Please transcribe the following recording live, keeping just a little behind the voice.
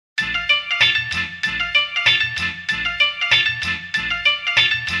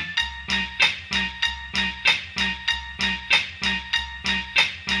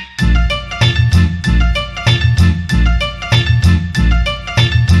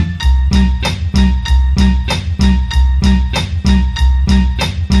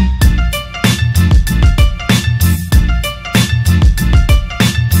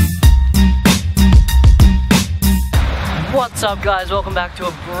welcome back to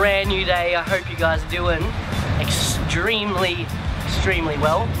a brand new day. I hope you guys are doing extremely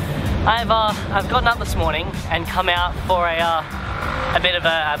well. I've gotten up this morning and come out for a bit of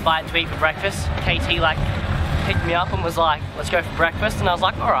a bite to eat for breakfast. KT like picked me up and was like, let's go for breakfast, and I was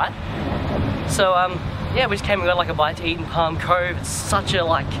like, alright. So yeah, we just came and got like a bite to eat in Palm Cove. It's such a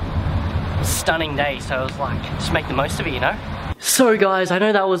like stunning day, so I was like, just make the most of it, you know? So guys, I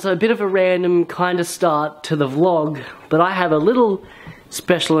know that was a bit of a random kind of start to the vlog, but I have a little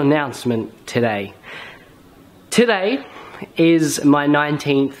special announcement today. Today is my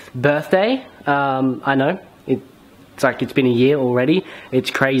 19th birthday. I know, it's like it's been a year already.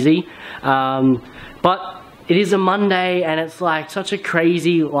 It's crazy. But it is a Monday and it's like such a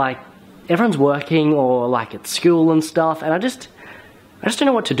crazy, like everyone's working or like at school and stuff, and I just don't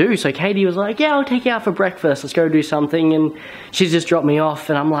know what to do. So Katie was like, yeah, I'll take you out for breakfast, let's go do something, and she's just dropped me off,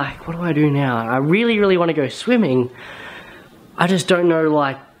 and I'm like, what do I do now? I really want to go swimming. I just don't know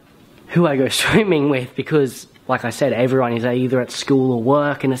like who I go swimming with, because like I said, everyone is either at school or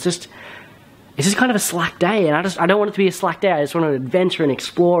work, and it's just kind of a slack day, and I don't want it to be a slack day. I just want to adventure and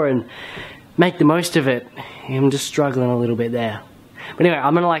explore and make the most of it. I'm just struggling a little bit there. But anyway,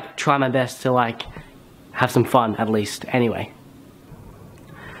 I'm gonna like try my best to like have some fun at least. Anyway.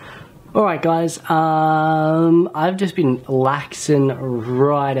 Alright guys, I've just been laxing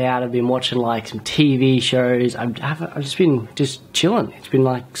right out. I've been watching like some TV shows. I've just been chilling. It's been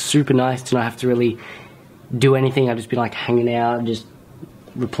like super nice to not have to really do anything. I've just been like hanging out, just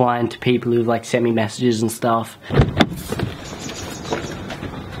replying to people who've like sent me messages and stuff.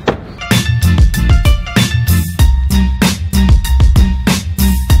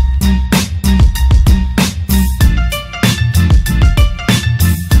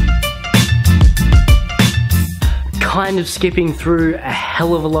 Kind of skipping through a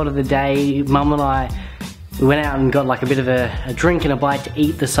hell of a lot of the day. Mum and I, we went out and got like a bit of a drink and a bite to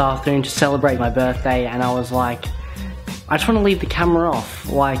eat this afternoon to celebrate my birthday, and I was like, I just want to leave the camera off.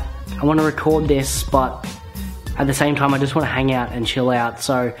 Like, I want to record this, but at the same time I just want to hang out and chill out.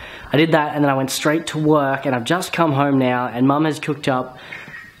 So I did that, and then I went straight to work, and I've just come home now, and Mum has cooked up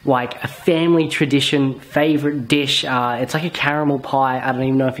like a family tradition favorite dish. It's like a caramel pie. I don't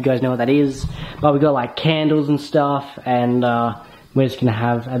even know if you guys know what that is, but we got like candles and stuff, and we're just gonna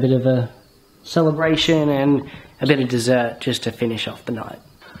have a bit of a celebration and a bit of dessert just to finish off the night.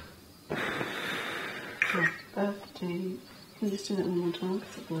 Birthday. Can you just do that one more time?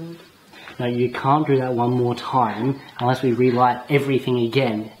 No, you can't do that one more time unless we relight everything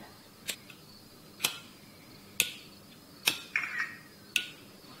again.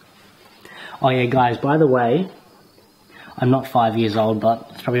 Oh yeah guys, by the way, I'm not 5 years old, but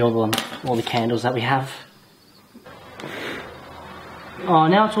it's probably all the candles that we have. Oh,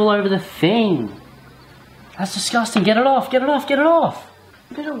 now it's all over the thing. That's disgusting. Get it off, get it off, get it off.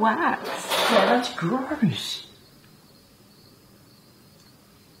 A bit of wax. Yeah, that's gross.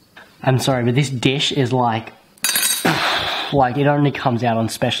 I'm sorry, but this dish is like it only comes out on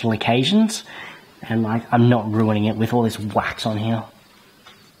special occasions, and like I'm not ruining it with all this wax on here.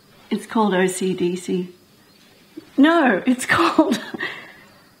 It's called OCDC. No, it's called...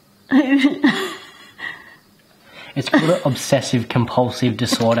 It's called obsessive compulsive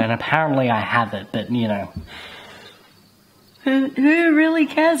disorder, and apparently I have it, but you know. Who really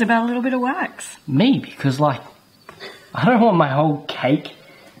cares about a little bit of wax? Me, because like, I don't want my whole cake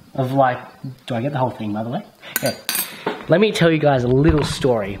of like, do I get the whole thing by the way? Yeah. Let me tell you guys a little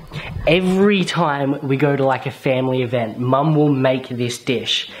story. Every time we go to like a family event, Mum will make this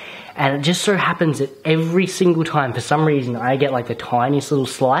dish. And it just so happens that every single time, for some reason, I get like the tiniest little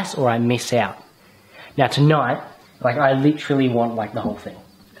slice or I miss out. Now tonight, like I literally want like the whole thing.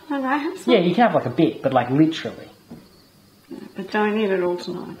 Can I have some? Yeah, you can have like a bit, but like literally. But don't eat it all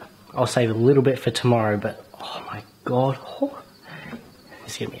tonight. I'll save a little bit for tomorrow, but oh my god. Oh,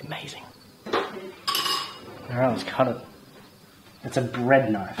 this is going to be amazing. Alright, let's cut it. It's a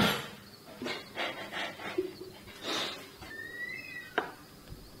bread knife.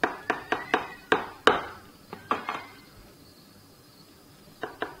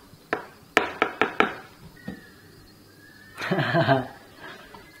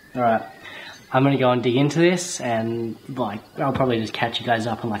 Alright, I'm gonna go and dig into this, and like I'll probably just catch you guys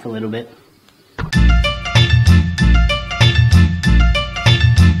up in like a little bit.